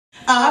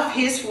of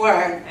his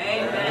word.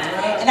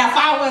 Amen. And if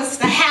I was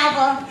to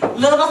have a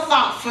little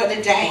thought for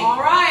today, All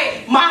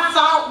right. my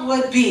thought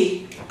would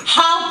be,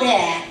 how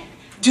bad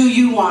do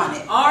you want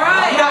it? All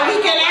right. You know,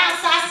 we can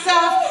ask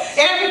ourselves,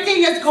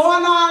 everything is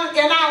going on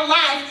in our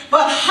life,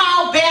 but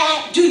how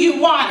bad do you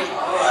want it?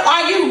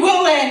 Are you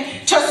willing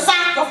to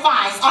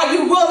sacrifice? Are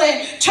you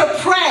willing to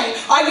pray?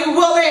 Are you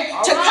willing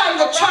to come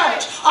to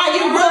church? Are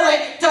you willing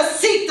to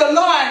seek the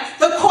Lord?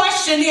 The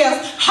question is,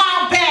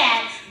 how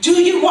bad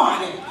do you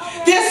want it?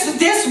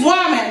 This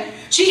woman,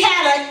 she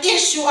had an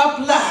issue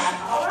of blood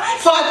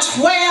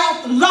for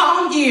 12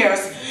 long years.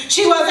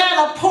 She was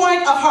at a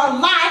point of her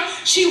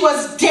life, she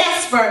was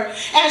desperate,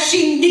 and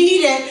she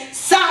needed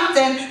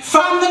something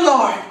from the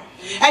Lord.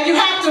 And you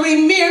have to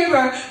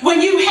remember,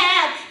 when you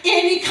had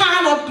any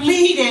kind of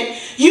bleeding,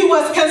 you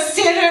was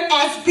considered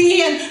as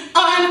being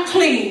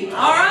unclean.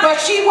 But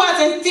she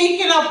wasn't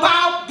thinking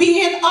about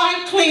being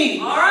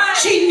unclean.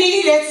 She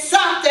needed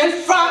something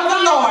from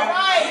the Lord.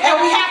 And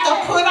we have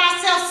to put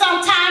ourselves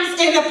sometimes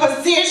in a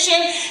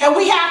position, and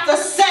we have to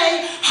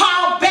say,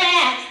 how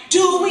bad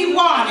do we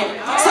want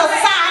it?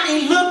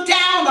 Society looked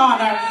down on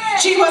her.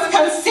 She was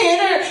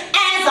considered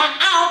as an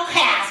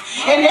outcast.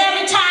 And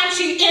every time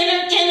she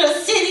entered in a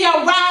city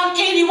around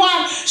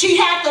anyone, she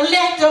had to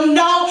let them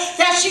know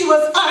that she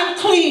was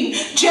unclean.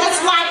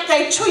 Just like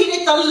they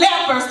treated the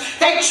lepers.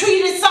 They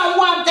treated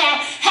someone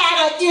that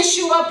had an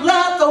issue of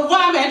blood, the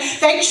woman.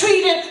 They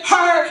treated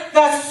her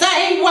the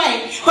same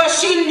way. But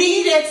she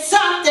needed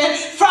something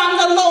from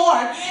the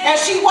Lord. And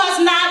she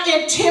was not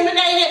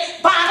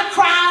intimidated by the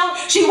crowd.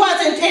 She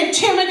wasn't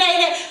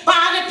intimidated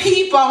by the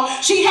people.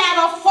 She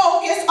had a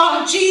focus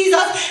on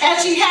Jesus,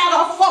 and she had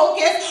a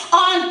focus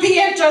on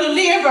being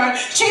delivered.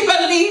 She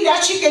believed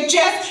that she could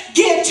just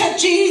get to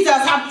Jesus,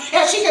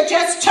 and she could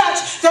just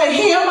touch the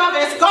hem of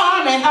his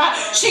garment.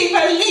 She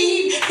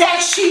believed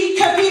that she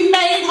could be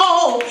made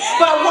whole.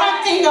 But one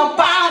thing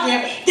about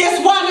it,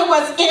 this woman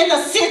was in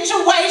a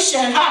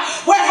situation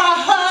where her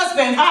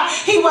husband,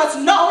 he was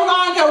no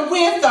longer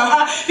with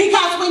her,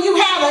 because when you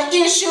have an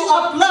issue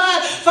of blood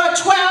for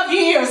 12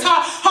 years,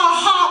 her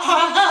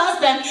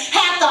husband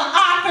had the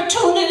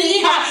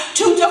opportunity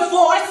to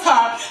divorce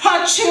her. Her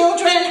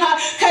children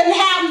couldn't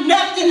have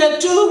nothing to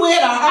do with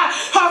her.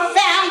 Her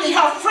family,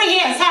 her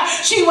friends,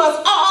 she was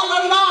all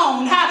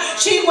alone.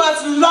 She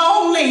was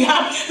lonely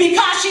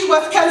because she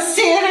was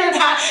considered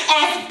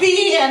as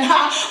being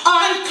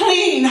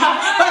unclean.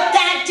 But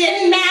that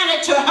didn't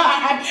matter to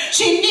her.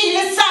 She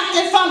needed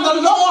something from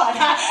the Lord.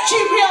 She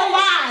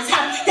realized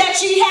that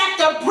she had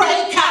to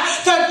break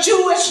the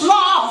Jewish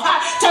law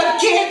to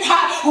get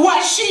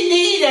what she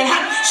needed.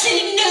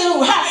 She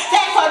knew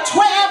that for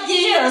 12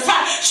 years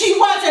she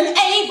wasn't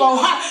able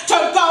to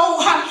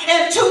go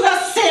into the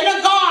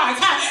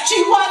synagogues. She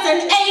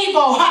wasn't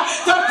able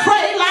to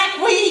pray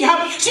like we.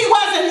 She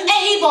wasn't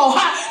able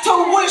to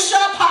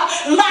worship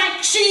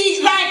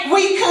like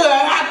we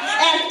could.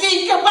 And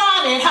think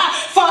about it,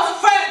 for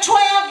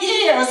 12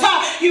 years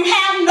you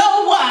have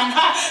no one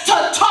to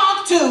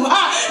talk to,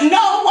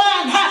 no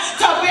one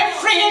to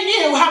befriend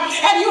you,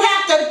 and you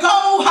have to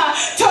go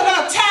to the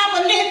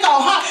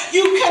tabernacle.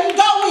 You can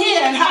go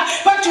in,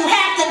 but you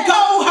have to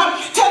go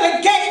to the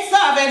gates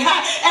of it,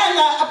 and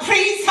the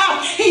priest,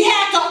 he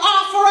had to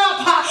offer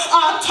up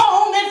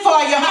atonement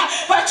for you.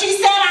 But she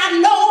said, I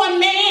know a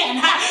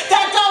man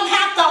that don't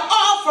have to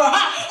offer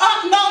up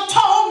no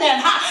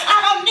atonement. I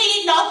don't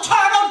need no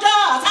turtle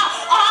doves.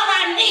 All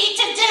I need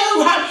to do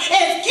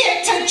is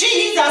get to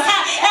Jesus.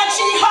 And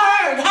she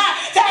heard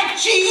that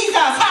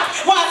Jesus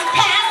was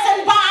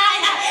passing by,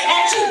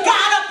 and she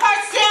got up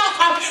herself.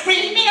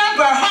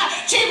 Remember,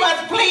 she was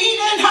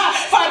bleeding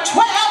for 12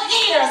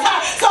 years.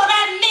 So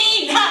that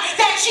means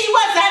that she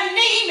was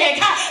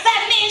anemic.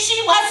 That means she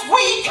was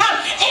weak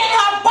in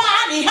her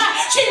body.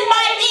 She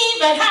might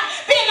even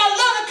been a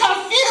little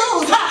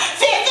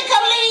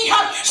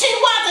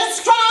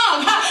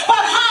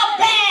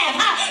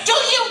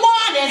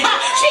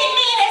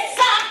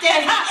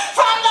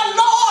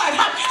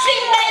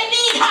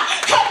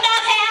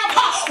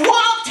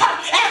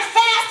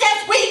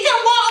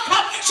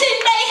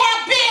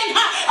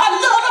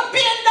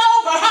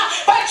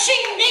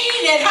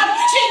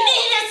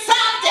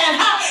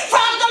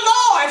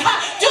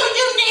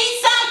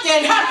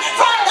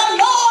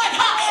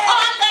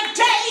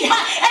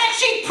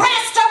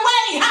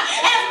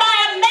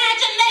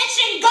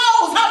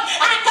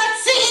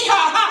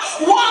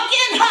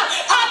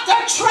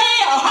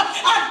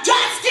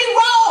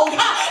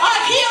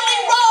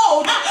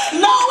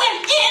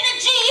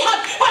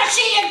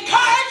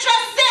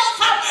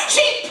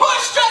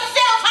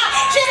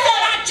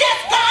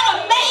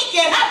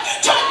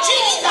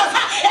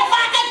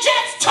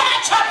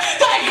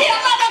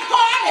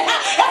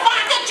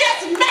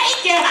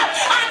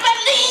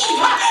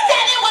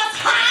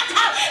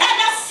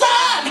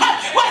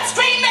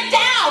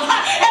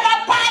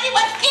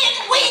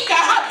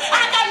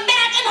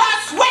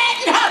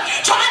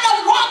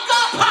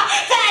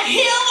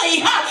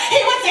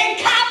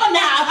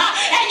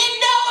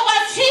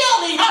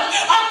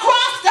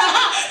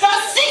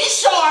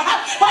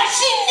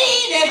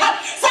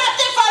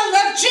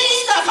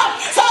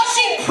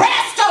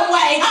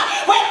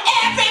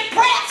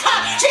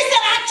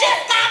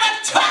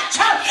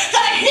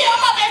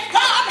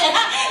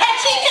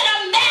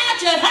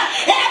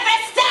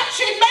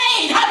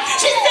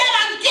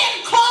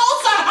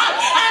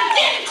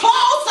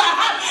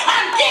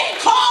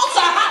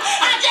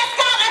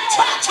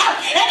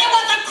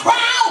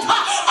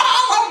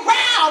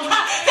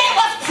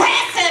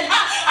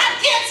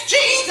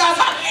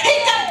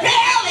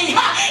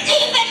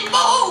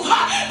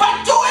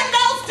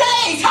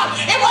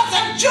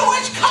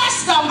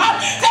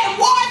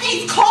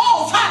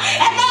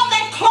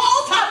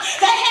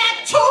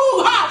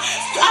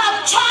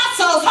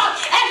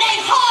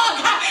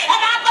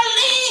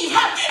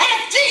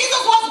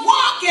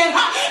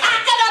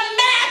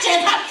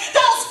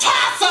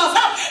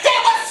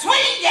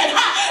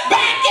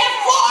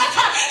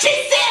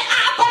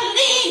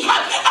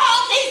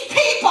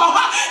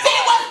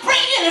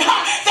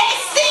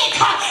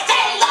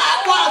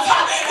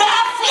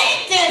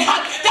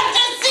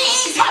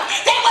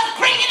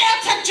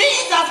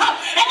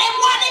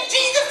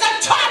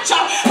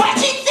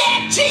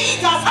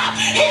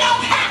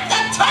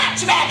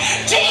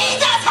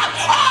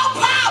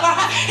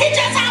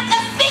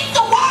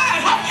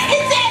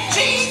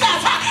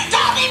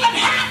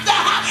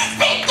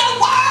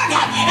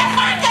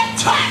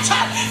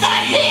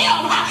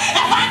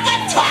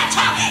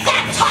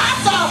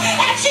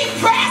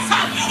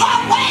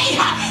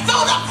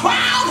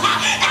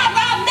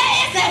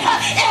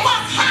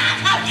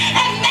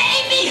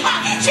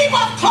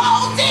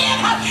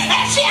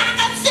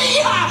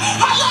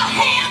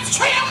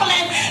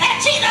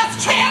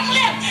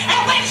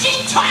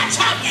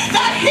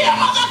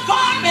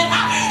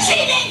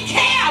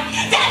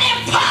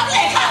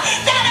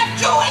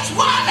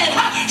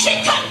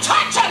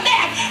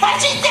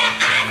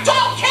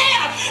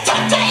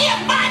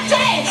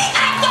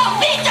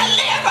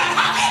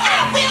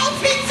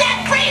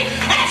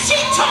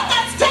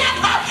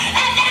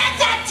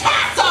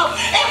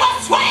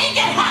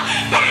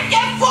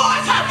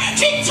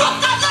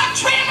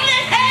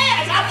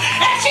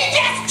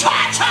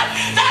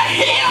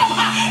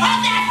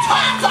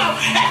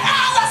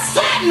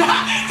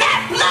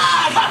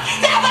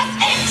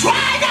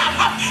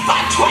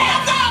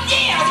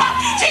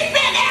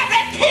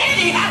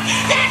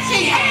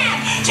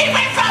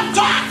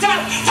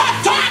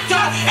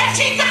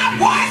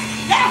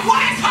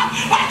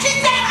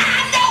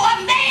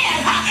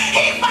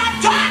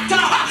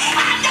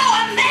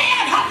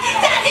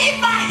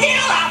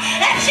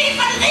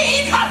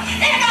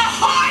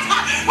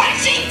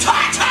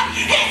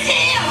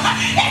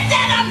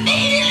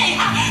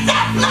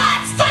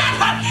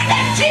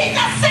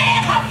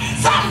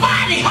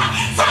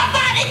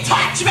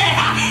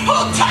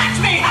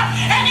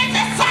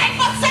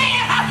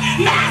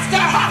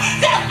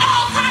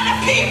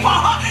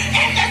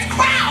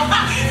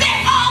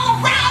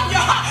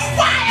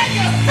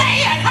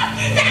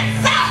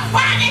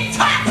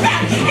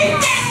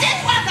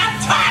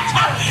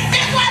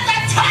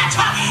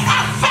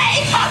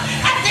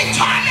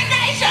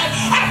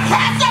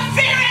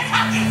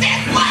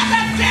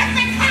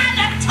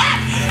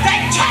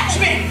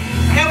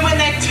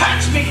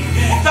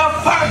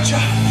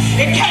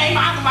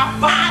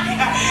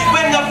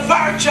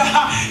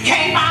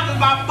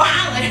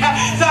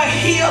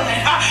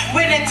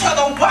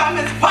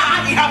woman's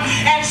body,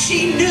 and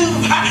she knew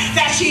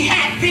that she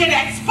had been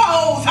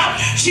exposed.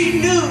 She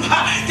knew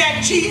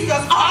that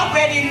Jesus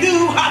already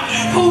knew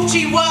who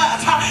she was.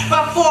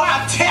 But for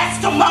her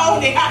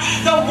testimony,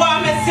 the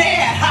woman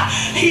said,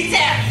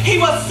 he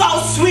was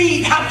so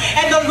sweet,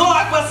 and the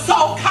Lord was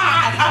so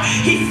kind.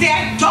 He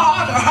said,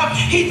 daughter.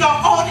 He's the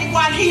only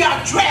one he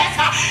addressed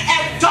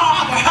as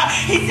daughter.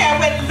 He said,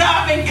 with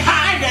loving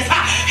kindness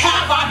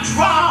have I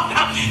drawn.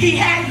 He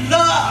had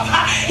love.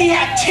 He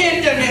had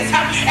tenderness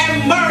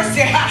and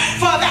mercy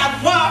for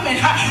that woman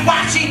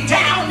while she's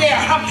down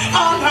there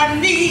on her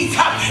knees.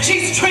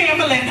 She's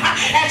trembling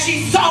and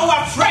she's so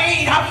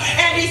afraid.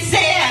 And he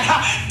said,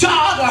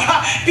 daughter,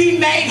 be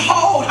made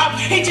whole.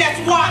 He just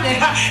wanted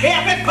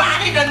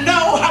everybody to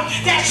know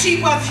that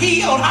she was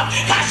healed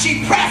because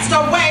she pressed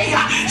away.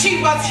 She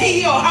was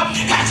healed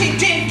because she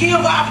didn't give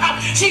up.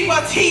 She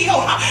was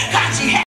healed because she had